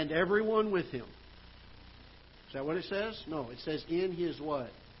 and everyone with him. Is that what it says? No, it says in his what?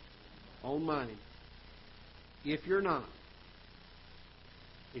 Own mind. If you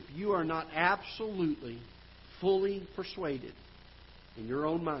are not absolutely, fully persuaded in your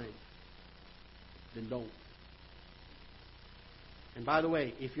own mind, then don't. And by the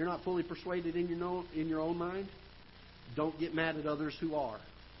way, if you're not fully persuaded in your own mind, don't get mad at others who are.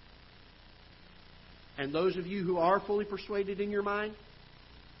 And those of you who are fully persuaded in your mind,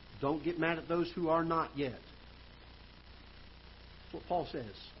 don't get mad at those who are not yet. That's what Paul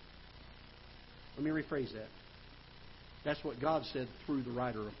says. Let me rephrase that. That's what God said through the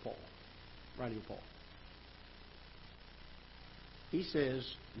writing of Paul. He says,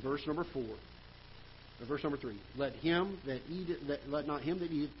 verse number 4, or verse number 3, let not him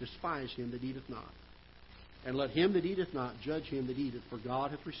that eateth despise him that eateth not. And let him that eateth not judge him that eateth, for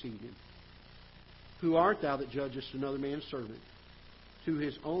God hath received him. Who art thou that judgest another man's servant? To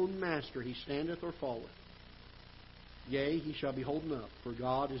his own master he standeth or falleth. Yea, he shall be holden up, for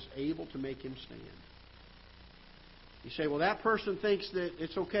God is able to make him stand. You say, well, that person thinks that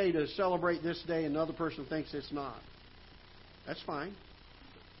it's okay to celebrate this day, and another person thinks it's not. That's fine,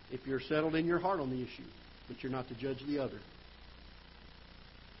 if you're settled in your heart on the issue, but you're not to judge the other.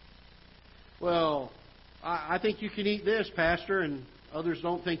 Well, I think you can eat this, Pastor, and others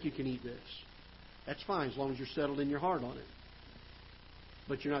don't think you can eat this. That's fine, as long as you're settled in your heart on it.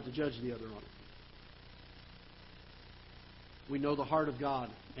 But you're not to judge the other on it. We know the heart of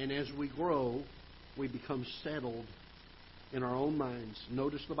God, and as we grow, we become settled in our own minds.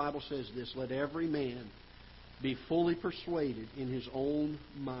 Notice the Bible says this, let every man be fully persuaded in his own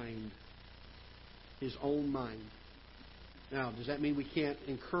mind. His own mind. Now, does that mean we can't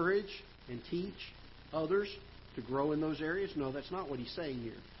encourage and teach others to grow in those areas? No, that's not what he's saying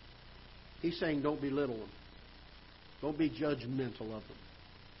here. He's saying don't belittle them. Don't be judgmental of them.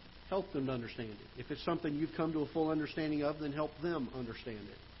 Help them to understand it. If it's something you've come to a full understanding of, then help them understand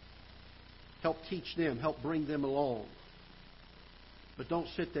it. Help teach them. Help bring them along. But don't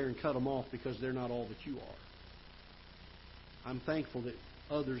sit there and cut them off because they're not all that you are. I'm thankful that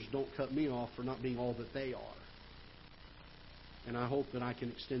others don't cut me off for not being all that they are. And I hope that I can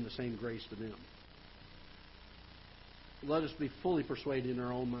extend the same grace to them. Let us be fully persuaded in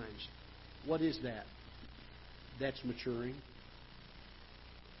our own minds. What is that? That's maturing.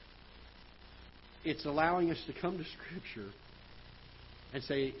 It's allowing us to come to Scripture and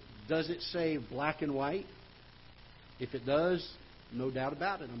say, does it say black and white? If it does, no doubt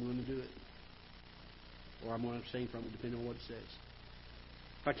about it, I'm going to do it. Or I'm going to abstain from it, depending on what it says.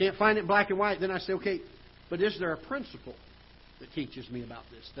 If I can't find it black and white, then I say, okay, but is there a principle that teaches me about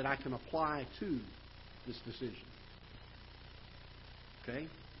this that I can apply to this decision? Okay?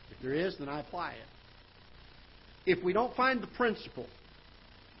 If there is, then I apply it. If we don't find the principle,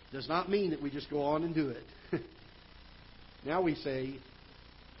 does not mean that we just go on and do it. Now we say,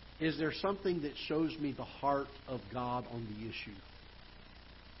 is there something that shows me the heart of God on the issue?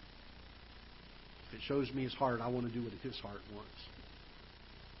 If it shows me His heart, I want to do what His heart wants.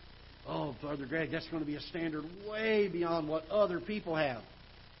 Oh, Brother Greg, that's going to be a standard way beyond what other people have.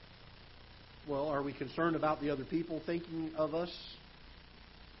 Well, are we concerned about the other people thinking of us?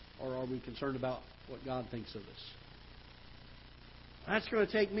 Or are we concerned about what God thinks of us? That's going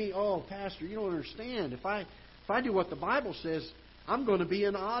to take me, oh, Pastor, you don't understand. If I do what the Bible says, I'm going to be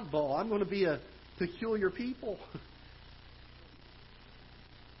an oddball. I'm going to be a peculiar people.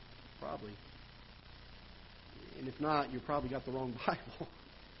 Probably. And if not, you've probably got the wrong Bible.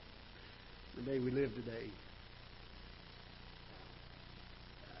 The day we live today.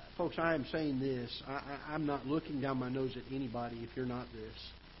 Folks, I am saying this. I'm not looking down my nose at anybody if you're not this.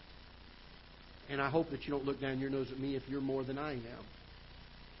 And I hope that you don't look down your nose at me if you're more than I am.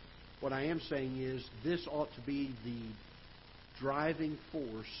 What I am saying is this ought to be the driving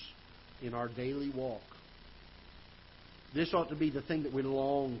force in our daily walk. This ought to be the thing that we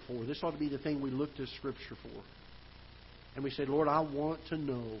long for. This ought to be the thing we look to Scripture for. And we say, Lord, I want to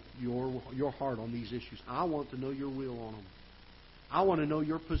know your heart on these issues. I want to know your will on them. I want to know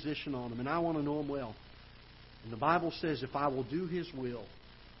your position on them, and I want to know them well. And the Bible says if I will do His will,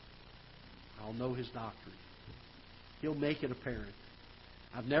 I'll know His doctrine. He'll make it apparent.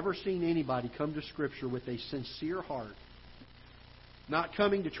 I've never seen anybody come to Scripture with a sincere heart, not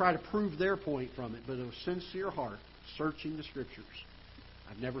coming to try to prove their point from it, but a sincere heart, searching the Scriptures.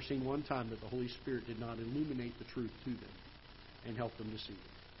 I've never seen one time that the Holy Spirit did not illuminate the truth to them and help them to see it.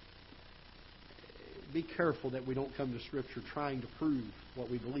 Be careful that we don't come to Scripture trying to prove what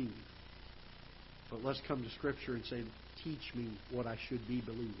we believe. But let's come to Scripture and say, teach me what I should be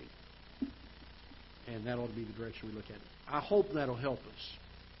believing. And that ought to be the direction we look at it. I hope that'll help us.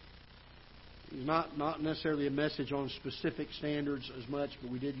 Not necessarily a message on specific standards as much,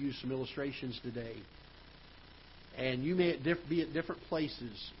 but we did use some illustrations today. And you may be at different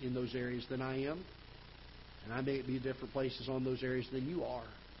places in those areas than I am. And I may be at different places on those areas than you are.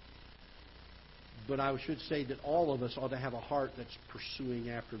 But I should say that all of us ought to have a heart that's pursuing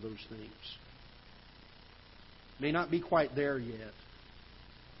after those things. May not be quite there yet,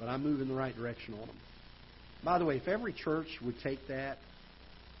 but I'm moving in the right direction on them. By the way, if every church would take that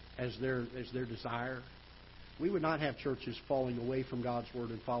as their desire, we would not have churches falling away from God's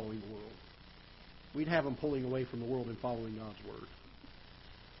Word and following the world. We'd have them pulling away from the world and following God's Word.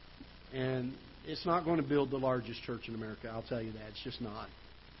 And It's not going to build the largest church in America, I'll tell you that. It's just not.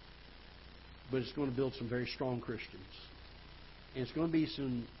 But it's going to build some very strong Christians. And it's going to be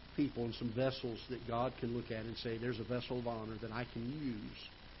some people and some vessels that God can look at and say, there's a vessel of honor that I can use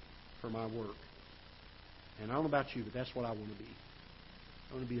for my work. And I don't know about you, but that's what I want to be.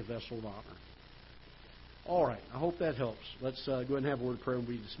 I want to be a vessel of honor. All right, I hope that helps. Let's go ahead and have a word of prayer and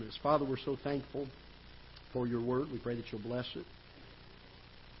be dismissed. Father, we're so thankful for your word. We pray that you'll bless it.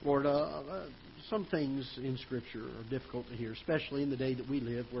 Lord, some things in Scripture are difficult to hear, especially in the day that we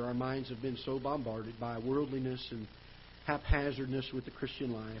live, where our minds have been so bombarded by worldliness and haphazardness with the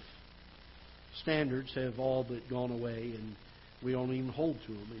Christian life. Standards have all but gone away, and we don't even hold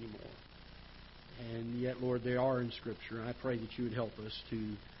to them anymore. And yet, Lord, they are in Scripture. And I pray that you would help us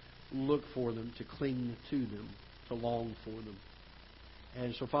to look for them, to cling to them, to long for them.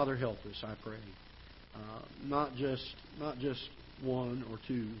 And so, Father, help us, I pray. Not just one or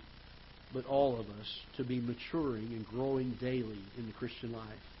two, but all of us to be maturing and growing daily in the Christian life.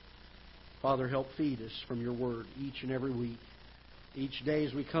 Father, help feed us from your word each and every week. Each day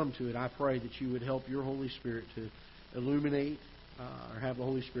as we come to it, I pray that you would help your Holy Spirit to illuminate, or have the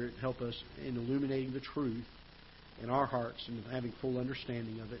Holy Spirit help us in illuminating the truth in our hearts and having full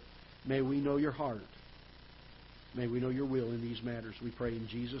understanding of it. May we know your heart. May we know your will in these matters. We pray in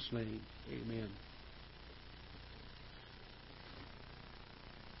Jesus' name. Amen.